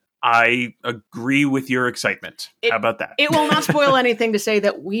I agree with your excitement. How about that? It will not spoil anything to say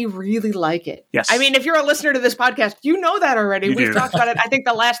that we really like it. Yes. I mean, if you're a listener to this podcast, you know that already. We've talked about it, I think,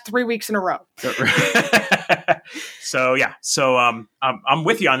 the last 3 weeks in a row. So I'm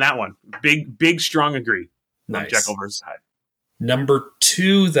with you on that one. Big, strong agree. Nice. Jekyll versus Hyde. Number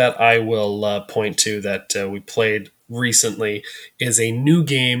 2 that I will point to that we played recently is a new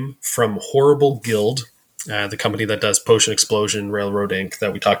game from Horrible Guild, the company that does Potion Explosion, Railroad Inc.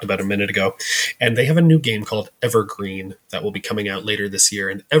 that we talked about a minute ago. And they have a new game called Evergreen that will be coming out later this year.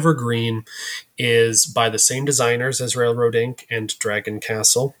 And Evergreen is by the same designers as Railroad Inc. and Dragon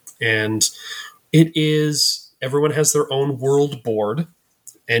Castle. And it is, everyone has their own world board,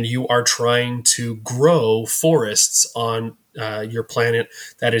 and you are trying to grow forests on your planet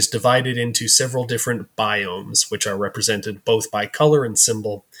that is divided into several different biomes, which are represented both by color and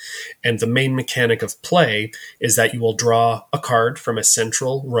symbol. And the main mechanic of play is that you will draw a card from a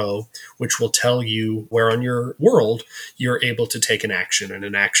central row, which will tell you where on your world you're able to take an action. And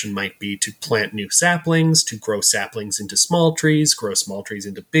an action might be to plant new saplings, to grow saplings into small trees, grow small trees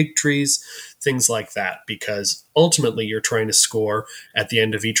into big trees, things like that. Because ultimately you're trying to score at the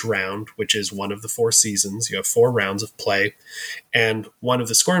end of each round, which is one of the 4 seasons. You have 4 rounds of play. And one of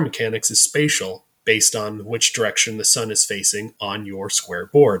the scoring mechanics is spatial, based on which direction the sun is facing on your square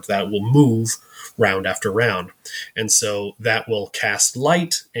board. That will move round after round. And so that will cast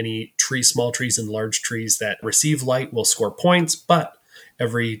light. Any small trees and large trees that receive light will score points, but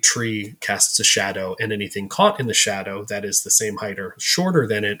every tree casts a shadow, and anything caught in the shadow that is the same height or shorter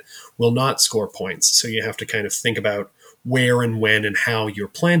than it will not score points. So you have to kind of think about where and when and how you're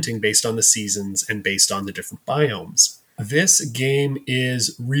planting based on the seasons and based on the different biomes. This game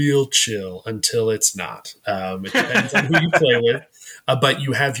is real chill until it's not. It depends on who you play with. But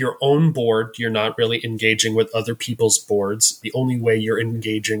you have your own board. You're not really engaging with other people's boards. The only way you're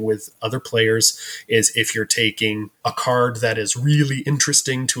engaging with other players is if you're taking a card that is really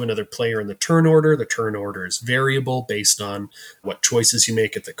interesting to another player in the turn order. The turn order is variable based on what choices you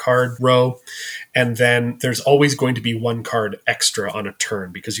make at the card row. And then there's always going to be one card extra on a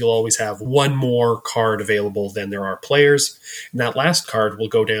turn because you'll always have one more card available than there are players. And that last card will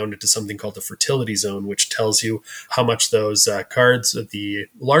go down into something called the fertility zone, which tells you how much those cards, the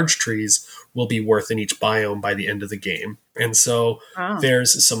large trees, will be worth in each biome by the end of the game. And so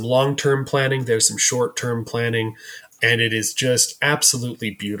there's some long-term planning, there's some short-term planning, and it is just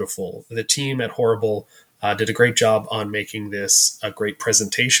absolutely beautiful. The team at Horrible did a great job on making this a great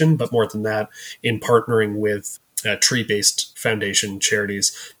presentation, but more than that, in partnering with tree-based foundation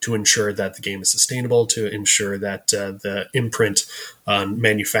charities to ensure that the game is sustainable, to ensure that the imprint on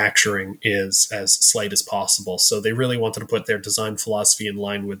manufacturing is as slight as possible. So they really wanted to put their design philosophy in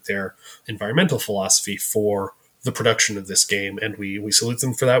line with their environmental philosophy for the production of this game, and we salute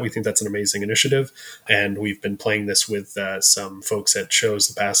them for that. We think that's an amazing initiative, and we've been playing this with some folks at shows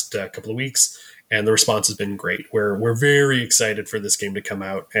the past couple of weeks, and the response has been great. We're very excited for this game to come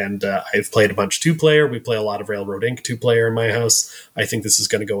out, and I've played a bunch of 2-player. We play a lot of Railroad Inc. 2-player in my house. I think this is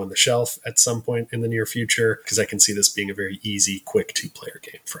going to go on the shelf at some point in the near future because I can see this being a very easy, quick 2-player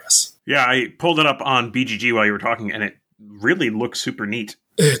game for us. Yeah, I pulled it up on BGG while you were talking, and it really looks super neat.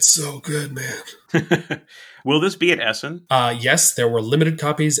 It's so good, man. Will this be at Essen? Yes, there were limited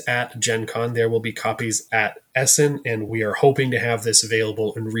copies at Gen Con. There will be copies at Essen, and we are hoping to have this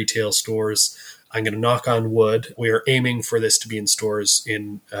available in retail stores. I'm going to knock on wood. We are aiming for this to be in stores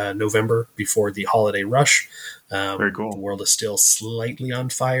in November before the holiday rush. Very cool. The world is still slightly on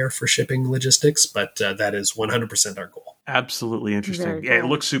fire for shipping logistics, but that is 100% our goal. Absolutely interesting. Very Yeah, cool. it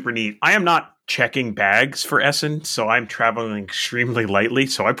looks super neat. I am not checking bags for Essen, so I'm traveling extremely lightly,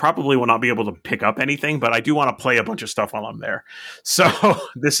 so I probably will not be able to pick up anything, but I do want to play a bunch of stuff while I'm there. So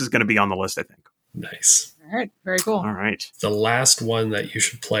this is going to be on the list, I think. Nice. All right. Very cool. All right. The last one that you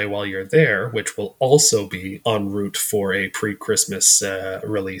should play while you're there, which will also be en route for a pre-Christmas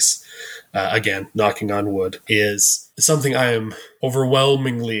release, again, knocking on wood, is something I am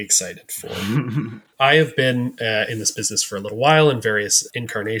overwhelmingly excited for. I have been in this business for a little while in various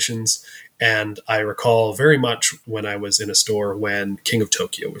incarnations, and I recall very much when I was in a store when King of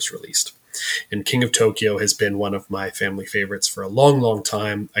Tokyo was released. And King of Tokyo has been one of my family favorites for a long, long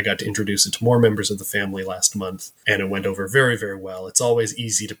time. I got to introduce it to more members of the family last month, and it went over very, very well. It's always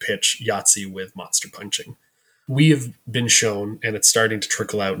easy to pitch Yahtzee with monster punching. We have been shown, and it's starting to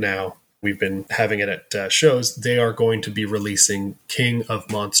trickle out now, we've been having it at shows, they are going to be releasing King of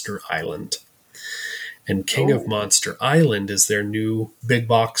Monster Island. And King of Monster Island is their new big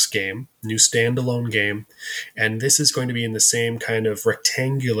box game, new standalone game. And this is going to be in the same kind of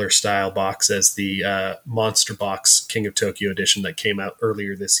rectangular style box as the Monster Box King of Tokyo edition that came out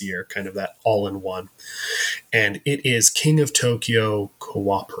earlier this year, kind of that all-in-one. And it is King of Tokyo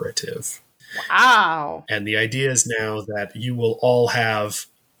cooperative. Wow. And the idea is now that you will all have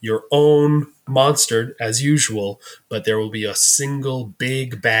your own monster as usual, but there will be a single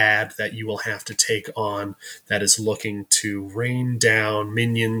big bad that you will have to take on that is looking to rain down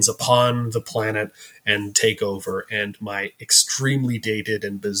minions upon the planet and take over. And my extremely dated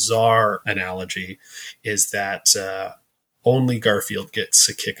and bizarre analogy is that only Garfield gets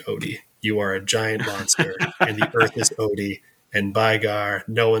to kick Odie. You are a giant monster and the earth is Odie. And by gar,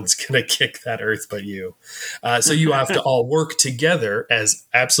 no one's going to kick that earth but you. So you have to all work together as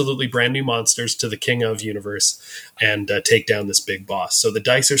absolutely brand new monsters to the King of Universe and take down this big boss. So the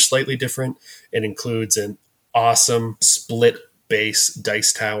dice are slightly different. It includes an awesome split base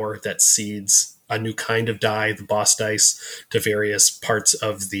dice tower that seeds a new kind of die, the boss dice, to various parts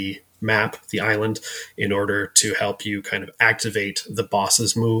of the map, the island, in order to help you kind of activate the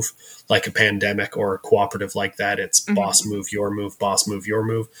boss's move, like a pandemic or a cooperative like that. It's boss move, your move, boss move, your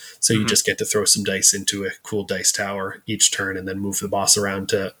move. So you just get to throw some dice into a cool dice tower each turn and then move the boss around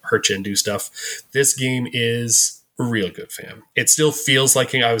to hurt you and do stuff. This game is real good, fam. It still feels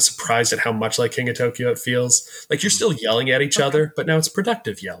like I was surprised at how much like King of Tokyo it feels. Like you're still yelling at each other, but now it's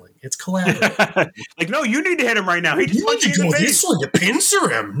productive yelling. It's collaborative. Like, no, you need to hit him right now. He just punched you in the face. This one, you pincer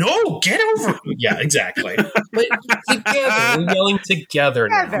him. No, get over. Yeah, exactly. But together, we're yelling together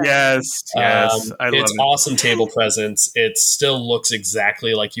now. Yes, I love it's it. awesome table presence. It still looks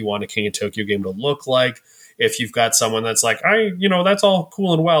exactly like you want a King of Tokyo game to look like. If you've got someone that's like, that's all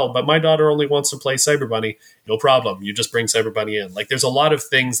cool and well, but my daughter only wants to play Cyber Bunny, no problem. You just bring Cyber Bunny in. Like, there's a lot of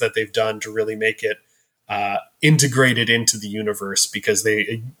things that they've done to really make it integrated into the universe, because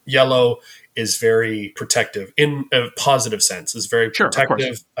yellow is very protective in a positive sense, is very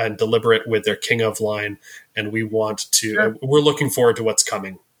protective and deliberate with their King of line. And we want to, we're looking forward to what's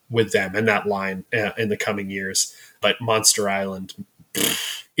coming with them and that line in the coming years. But Monster Island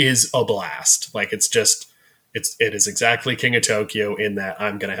is a blast. Like, it is exactly King of Tokyo in that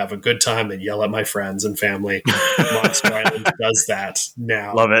I'm going to have a good time and yell at my friends and family. Monster Island does that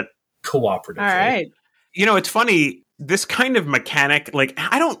now. Love it. Cooperatively. All right. It's funny, this kind of mechanic,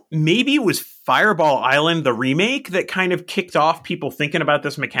 maybe it was Fireball Island, the remake, that kind of kicked off people thinking about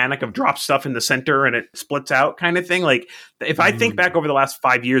this mechanic of drop stuff in the center and it splits out kind of thing. Like, if I think back over the last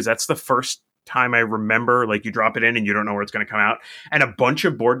 5 years, that's the first time I remember, like, you drop it in and you don't know where it's going to come out. And a bunch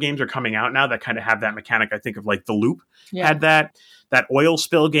of board games are coming out now that kind of have that mechanic. I think of, like, The Loop had that oil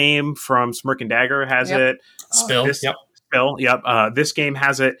spill game from Smirk and Dagger has it. Spill. This game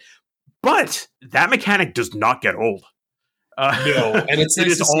has it. But that mechanic does not get old. No, and it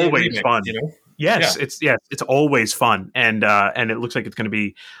is always fun. Yes, yeah. it's always fun, and it looks like it's going to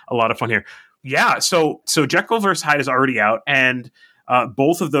be a lot of fun here. Yeah, so Jekyll vs. Hyde is already out, and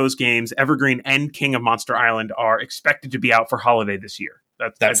both of those games, Evergreen and King of Monster Island, are expected to be out for holiday this year.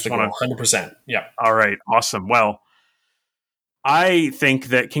 That's the goal, 100%. Yeah. All right, awesome. Well, I think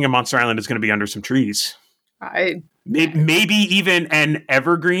that King of Monster Island is going to be under some trees. Maybe even an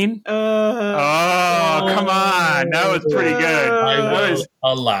evergreen. Come on, that was pretty good. I will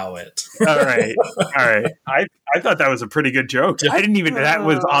allow it. All right. I thought that was a pretty good joke. I didn't even. That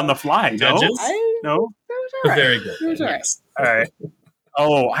was on the fly. No, no. Right. Very good. Yes. All right.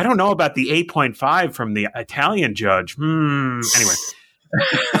 Oh, I don't know about the 8.5 from the Italian judge. Anyway.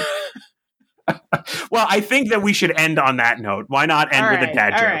 Well, I think that we should end on that note. Why not end with a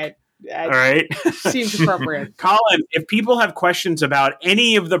dad joke? All right. Seems appropriate. Colin, if people have questions about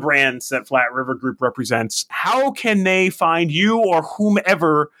any of the brands that Flat River Group represents, how can they find you or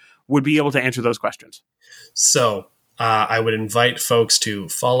whomever would be able to answer those questions? So I would invite folks to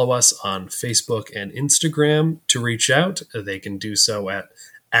follow us on Facebook and Instagram to reach out. They can do so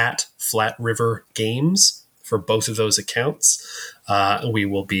at Flat River Games for both of those accounts. We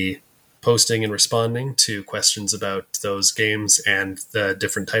will be posting and responding to questions about those games and the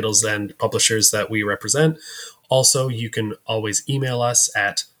different titles and publishers that we represent. Also, you can always email us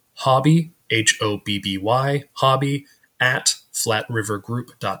at hobby, HOBBY, hobby at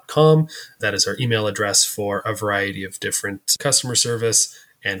flatrivergroup.com. That is our email address for a variety of different customer service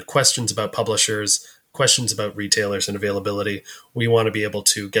and questions about publishers, questions about retailers and availability. We want to be able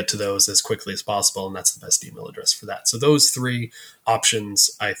to get to those as quickly as possible, and that's the best email address for that. So those three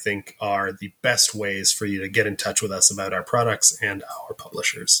options, I think, are the best ways for you to get in touch with us about our products and our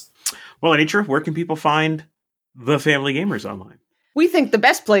publishers. Well, Anitra, where can people find The Family Gamers online? We think the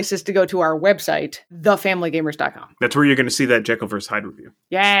best place is to go to our website, thefamilygamers.com. That's where you're going to see that Jekyll vs. Hyde review.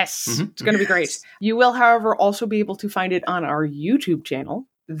 Yes, It's going to be great. You will, however, also be able to find it on our YouTube channel,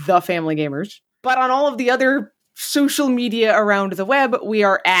 The Family Gamers. But on all of the other social media around the web, we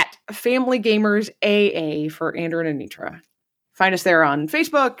are at Family Gamers AA for Andrew and Anitra. Find us there on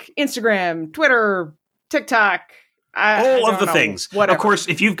Facebook, Instagram, Twitter, TikTok. All of the things. Whatever. Of course,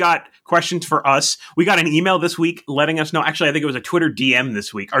 if you've got questions for us, we got an email this week letting us know. Actually, I think it was a Twitter DM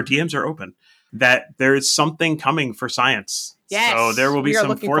this week. Our DMs are open. That there is something coming for science. Yes, so there will be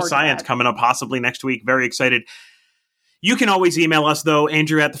some for science coming up possibly next week. Very excited. You can always email us, though,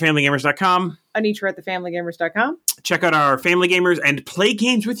 Andrew at thefamilygamers.com. Anitra at thefamilygamers.com. Check out our Family Gamers and Play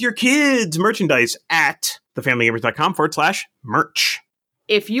Games with Your Kids merchandise at thefamilygamers.com/merch.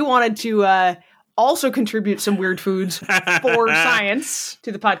 If you wanted to also contribute some weird foods for science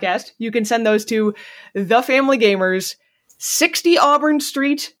to the podcast, you can send those to The Family Gamers, 60 Auburn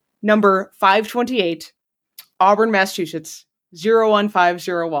Street, number 528, Auburn, Massachusetts,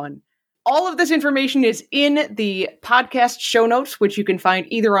 01501. All of this information is in the podcast show notes, which you can find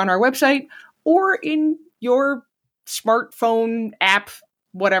either on our website or in your smartphone app,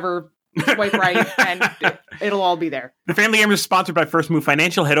 whatever, swipe right, and it'll all be there. The Family Gamers is sponsored by First Move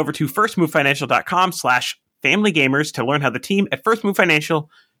Financial. Head over to firstmovefinancial.com/familygamers to learn how the team at First Move Financial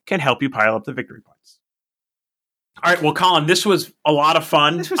can help you pile up the victory points. All right, well, Colin, this was a lot of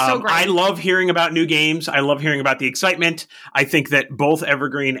fun. This was so great. I love hearing about new games. I love hearing about the excitement. I think that both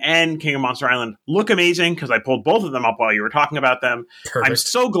Evergreen and King of Monster Island look amazing because I pulled both of them up while you were talking about them. Perfect. I'm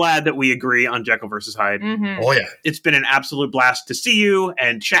so glad that we agree on Jekyll vs. Hyde. Mm-hmm. Oh, yeah. It's been an absolute blast to see you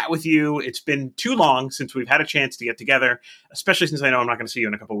and chat with you. It's been too long since we've had a chance to get together, especially since I know I'm not going to see you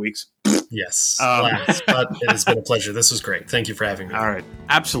in a couple of weeks. Yes, but it has been a pleasure. This was great. Thank you for having me. All right.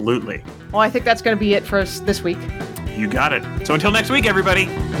 Absolutely. Well, I think that's going to be it for us this week. You got it. So until next week, everybody,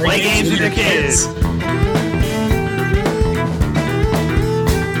 play games with your kids.